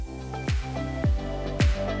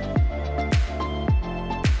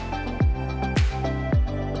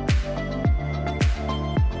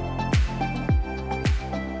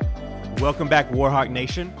Welcome back, Warhawk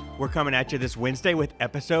Nation. We're coming at you this Wednesday with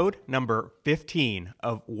episode number 15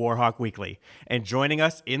 of Warhawk Weekly. And joining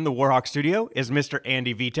us in the Warhawk studio is Mr.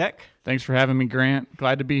 Andy Vitek. Thanks for having me, Grant.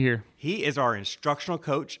 Glad to be here. He is our instructional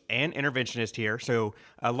coach and interventionist here. So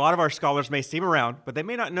a lot of our scholars may see him around, but they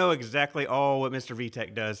may not know exactly all what Mr.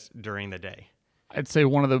 Vitek does during the day. I'd say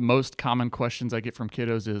one of the most common questions I get from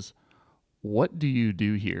kiddos is, what do you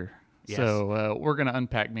do here? Yes. So we're going to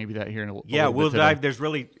unpack maybe that here in a little bit. Yeah, we'll dive. Today. There's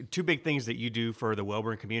really two big things that you do for the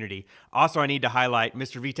Wellborn community. Also, I need to highlight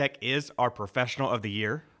Mr. Vitek is our professional of the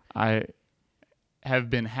year. I have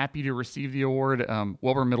been happy to receive the award.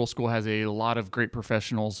 Wellborn Middle School has a lot of great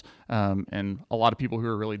professionals and a lot of people who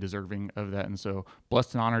are really deserving of that. And so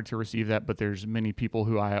blessed and honored to receive that. But there's many people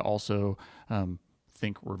who I also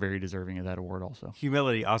think were very deserving of that award also.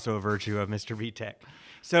 Humility, also a virtue of Mr. Vitek.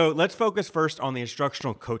 So let's focus first on the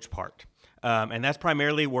instructional coach part. And that's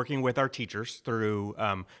primarily working with our teachers through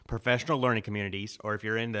professional learning communities, or if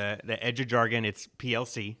you're in the EDGE jargon, it's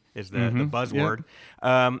PLC is the buzzword.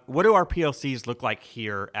 Yep. What do our PLCs look like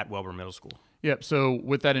here at Wellborn Middle School? Yep. So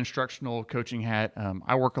with that instructional coaching hat,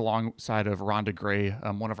 I work alongside of Rhonda Gray,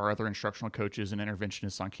 one of our other instructional coaches and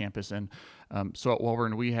interventionists on campus. And so at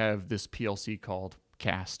Wellborn, we have this PLC called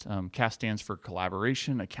CAST. CAST stands for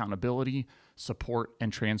collaboration, accountability, support,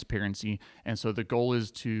 and transparency. And so the goal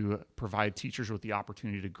is to provide teachers with the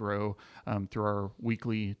opportunity to grow through our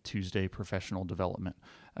weekly Tuesday professional development.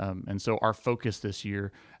 And so our focus this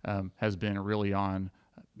year has been really on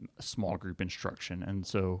small group instruction. And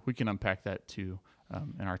so we can unpack that too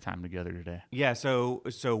in our time together today. Yeah, so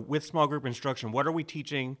with small group instruction, what are we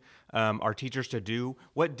teaching our teachers to do?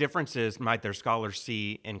 What differences might their scholars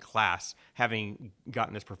see in class having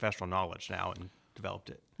gotten this professional knowledge now and developed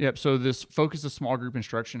it? Yep, so this focus of small group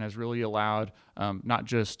instruction has really allowed not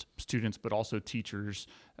just students but also teachers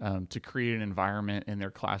to create an environment in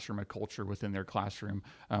their classroom, a culture within their classroom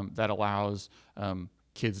that allows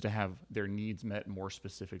kids to have their needs met more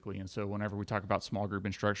specifically. And so whenever we talk about small group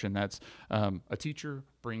instruction, that's a teacher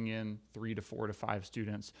bring in 3 to 4 to 5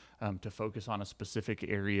 students to focus on a specific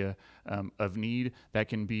area of need. That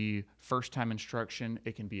can be first-time instruction,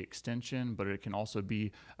 it can be extension, but it can also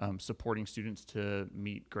be supporting students to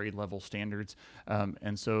meet grade level standards.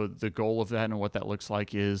 And so the goal of that and what that looks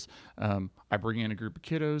like is I bring in a group of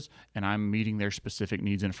kiddos and I'm meeting their specific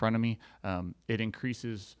needs in front of me. It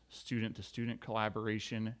increases student-to-student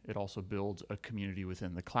collaboration. It also builds a community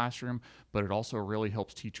within the classroom, but it also really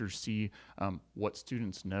helps teachers see what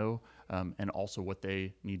students know and also what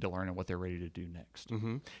they need to learn and what they're ready to do next.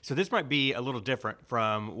 Mm-hmm. So this might be a little different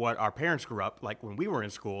from what our parents grew up. Like when we were in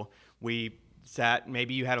school, we sat,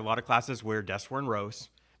 maybe you had a lot of classes where desks were in rows.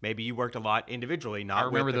 Maybe you worked a lot individually,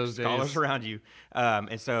 not with the scholars around you.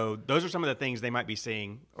 And so those are some of the things they might be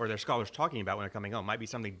seeing or their scholars talking about when they're coming home. Might be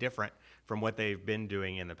something different from what they've been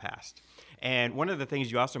doing in the past. And one of the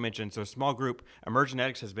things you also mentioned, so small group,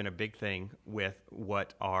 emergenetics has been a big thing with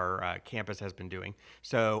what our campus has been doing.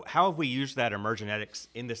 So how have we used that emergenetics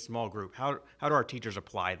in this small group? How do our teachers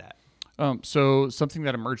apply that? So something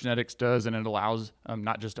that emergenetics does, and it allows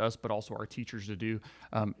not just us, but also our teachers to do,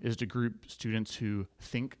 is to group students who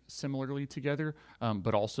think similarly together,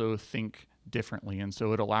 but also think differently. And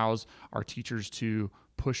so it allows our teachers to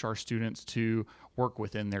push our students to work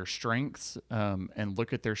within their strengths and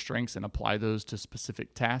look at their strengths and apply those to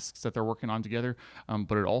specific tasks that they're working on together.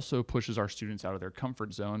 But it also pushes our students out of their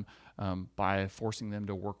comfort zone by forcing them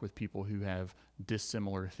to work with people who have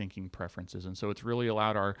dissimilar thinking preferences. And so it's really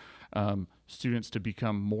allowed our students to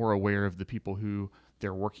become more aware of the people who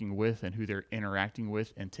they're working with and who they're interacting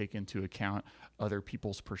with and take into account other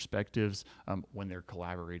people's perspectives when they're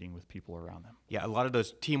collaborating with people around them. Yeah, a lot of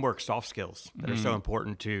those teamwork soft skills that are so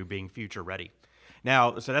important to being future ready.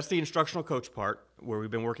 Now, so that's the instructional coach part where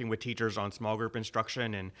we've been working with teachers on small group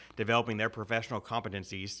instruction and developing their professional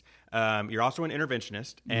competencies. You're also an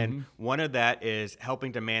interventionist, and one of that is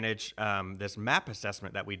helping to manage this MAP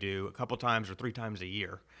assessment that we do a couple times or 3 times a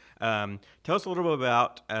year. Tell us a little bit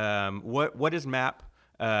about what is MAP?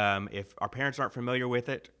 If our parents aren't familiar with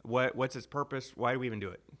it, what's its purpose? Why do we even do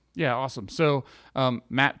it? Yeah, awesome. So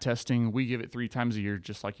MAP testing, we give it 3 times a year,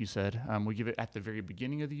 just like you said. We give it at the very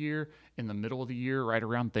beginning of the year, in the middle of the year, right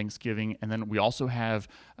around Thanksgiving, and then we also have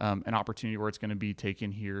an opportunity where it's going to be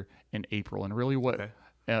taken here in April. And really what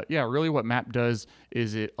MAP does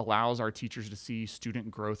is it allows our teachers to see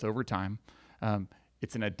student growth over time.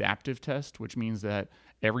 It's an adaptive test, which means that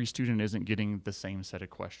every student isn't getting the same set of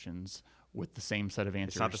questions with the same set of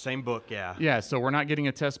answers. It's not the same book, yeah. Yeah, so we're not getting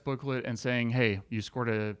a test booklet and saying, hey, you scored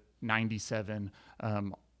a 97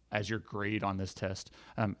 as your grade on this test.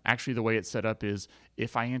 Actually, the way it's set up is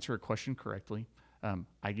if I answer a question correctly,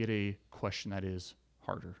 I get a question that is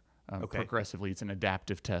harder. Okay. Progressively, it's an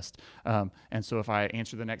adaptive test. And so if I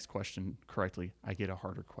answer the next question correctly, I get a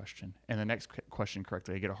harder question. And the next question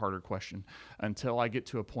correctly, I get a harder question until I get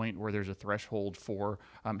to a point where there's a threshold for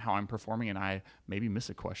how I'm performing and I maybe miss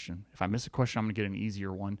a question. If I miss a question, I'm going to get an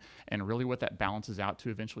easier one. And really what that balances out to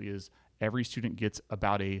eventually is every student gets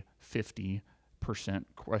about a 50%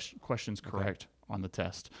 questions correct on the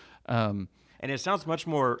test. And it sounds much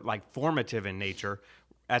more like formative in nature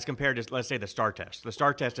as compared to, let's say, the STAR test. The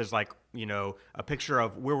STAR test is like, a picture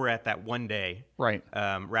of where we're at that one day. Right.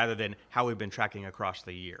 Rather than how we've been tracking across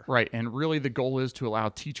the year. Right. And really the goal is to allow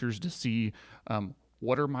teachers to see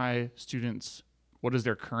what are my students, what is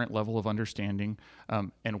their current level of understanding,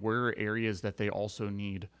 and where are areas that they also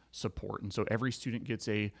need support. And so every student gets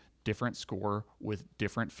a different score with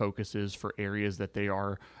different focuses for areas that they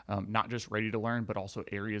are not just ready to learn, but also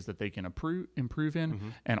areas that they can improve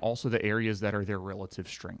in, and also the areas that are their relative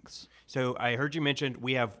strengths. So I heard you mentioned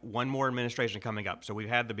we have one more administration coming up. So we've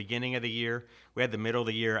had the beginning of the year, we had the middle of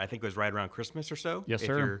the year. I think it was right around Christmas or so. Yes,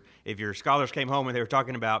 sir. If your scholars came home and they were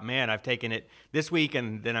talking about, man, I've taken it this week,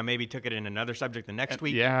 and then I maybe took it in another subject the next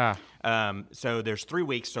week. Yeah. So there's 3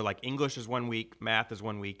 weeks. So like English is 1 week, math is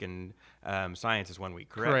 1 week, and science is 1 week,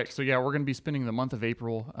 correct? Correct. So yeah, we're going to be spending the month of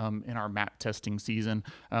April in our MAP testing season.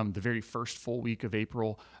 The very first full week of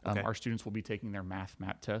April, our students will be taking their math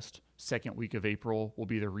MAP test. Second week of April will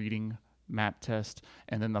be the reading MAP test,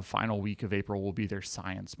 and then the final week of April will be their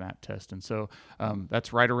science MAP test. And so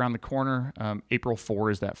that's right around the corner. April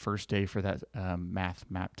 4 is that first day for that math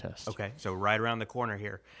MAP test. Okay, so right around the corner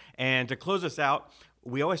here. And to close us out,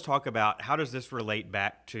 we always talk about how does this relate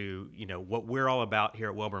back to what we're all about here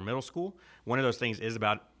at Wellborn Middle School. One of those things is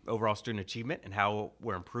about overall student achievement and how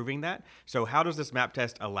we're improving that. So how does this MAP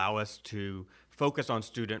test allow us to focus on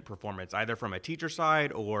student performance, either from a teacher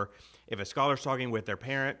side or if a scholar's talking with their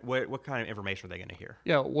parent, what kind of information are they going to hear?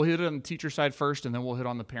 Yeah, we'll hit it on the teacher side first, and then we'll hit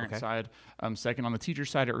on the parent side second. On the teacher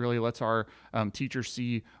side, it really lets our teachers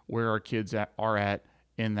see where our kids are at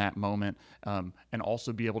in that moment, and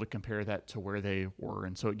also be able to compare that to where they were.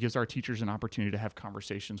 And so it gives our teachers an opportunity to have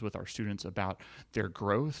conversations with our students about their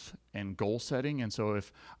growth and goal setting. And so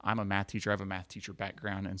if I'm a math teacher, I have a math teacher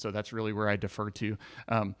background. And so that's really where I defer to.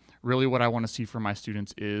 Really what I want to see from my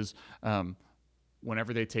students is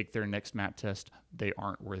whenever they take their next MAP test, they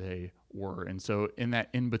aren't where they were. And so in that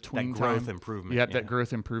in-between that growth improvement. Yeah, that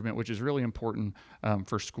growth improvement, which is really important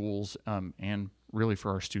for schools and really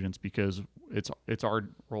for our students, because it's our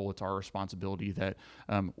role, it's our responsibility that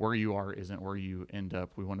where you are isn't where you end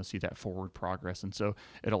up. We want to see that forward progress. And so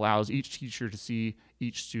it allows each teacher to see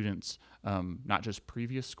each student's not just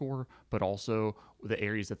previous score, but also the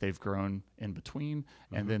areas that they've grown in between,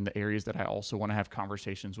 and then the areas that I also want to have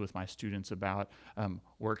conversations with my students about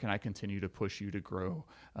where can I continue to push you to grow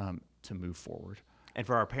to move forward. And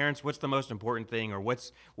for our parents, what's the most important thing, or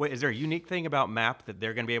what is there a unique thing about MAP that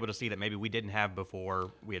they're going to be able to see that maybe we didn't have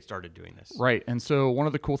before we had started doing this? Right. And so one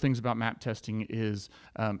of the cool things about MAP testing is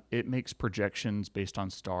it makes projections based on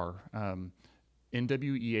STAR.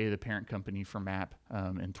 NWEA, the parent company for MAP,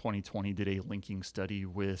 in 2020 did a linking study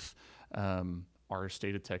with our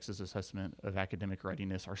state of Texas assessment of academic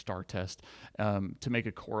readiness, our STAR test, to make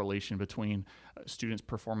a correlation between students'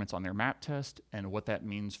 performance on their MAP test and what that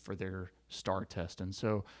means for their STAR test. And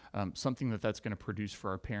so something that's going to produce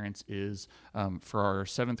for our parents is for our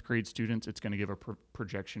 7th grade students, it's going to give a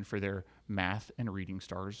projection for their math and reading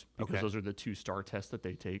stars, because those are the 2 STAR tests that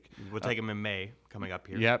they take. We'll take them in May coming up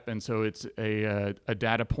here. Yep. And so it's a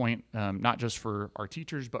data point, not just for our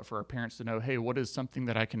teachers, but for our parents to know, hey, what is something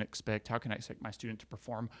that I can expect? How can I expect my student to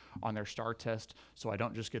perform on their STAR test, so I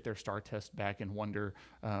don't just get their STAR test back and wonder,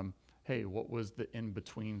 hey, what was the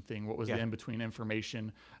in-between thing? What was the in-between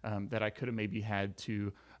information that I could have maybe had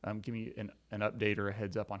to give me an update or a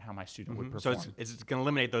heads up on how my student would perform? So it's going to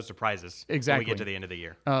eliminate those surprises when we get to the end of the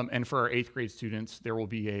year. And for our 8th grade students, there will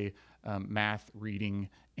be a math, reading,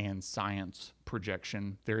 and science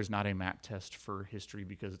projection. There is not a MAP test for history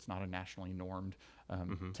because it's not a nationally normed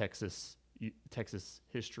Texas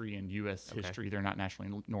history and U.S. history. They're not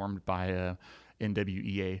nationally normed by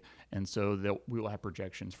NWEA. And so we will have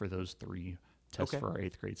projections for those 3 tests for our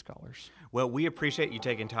 8th grade scholars. Well, we appreciate you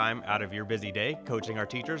taking time out of your busy day, coaching our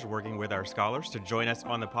teachers, working with our scholars, to join us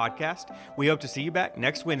on the podcast. We hope to see you back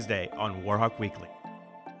next Wednesday on Warhawk Weekly.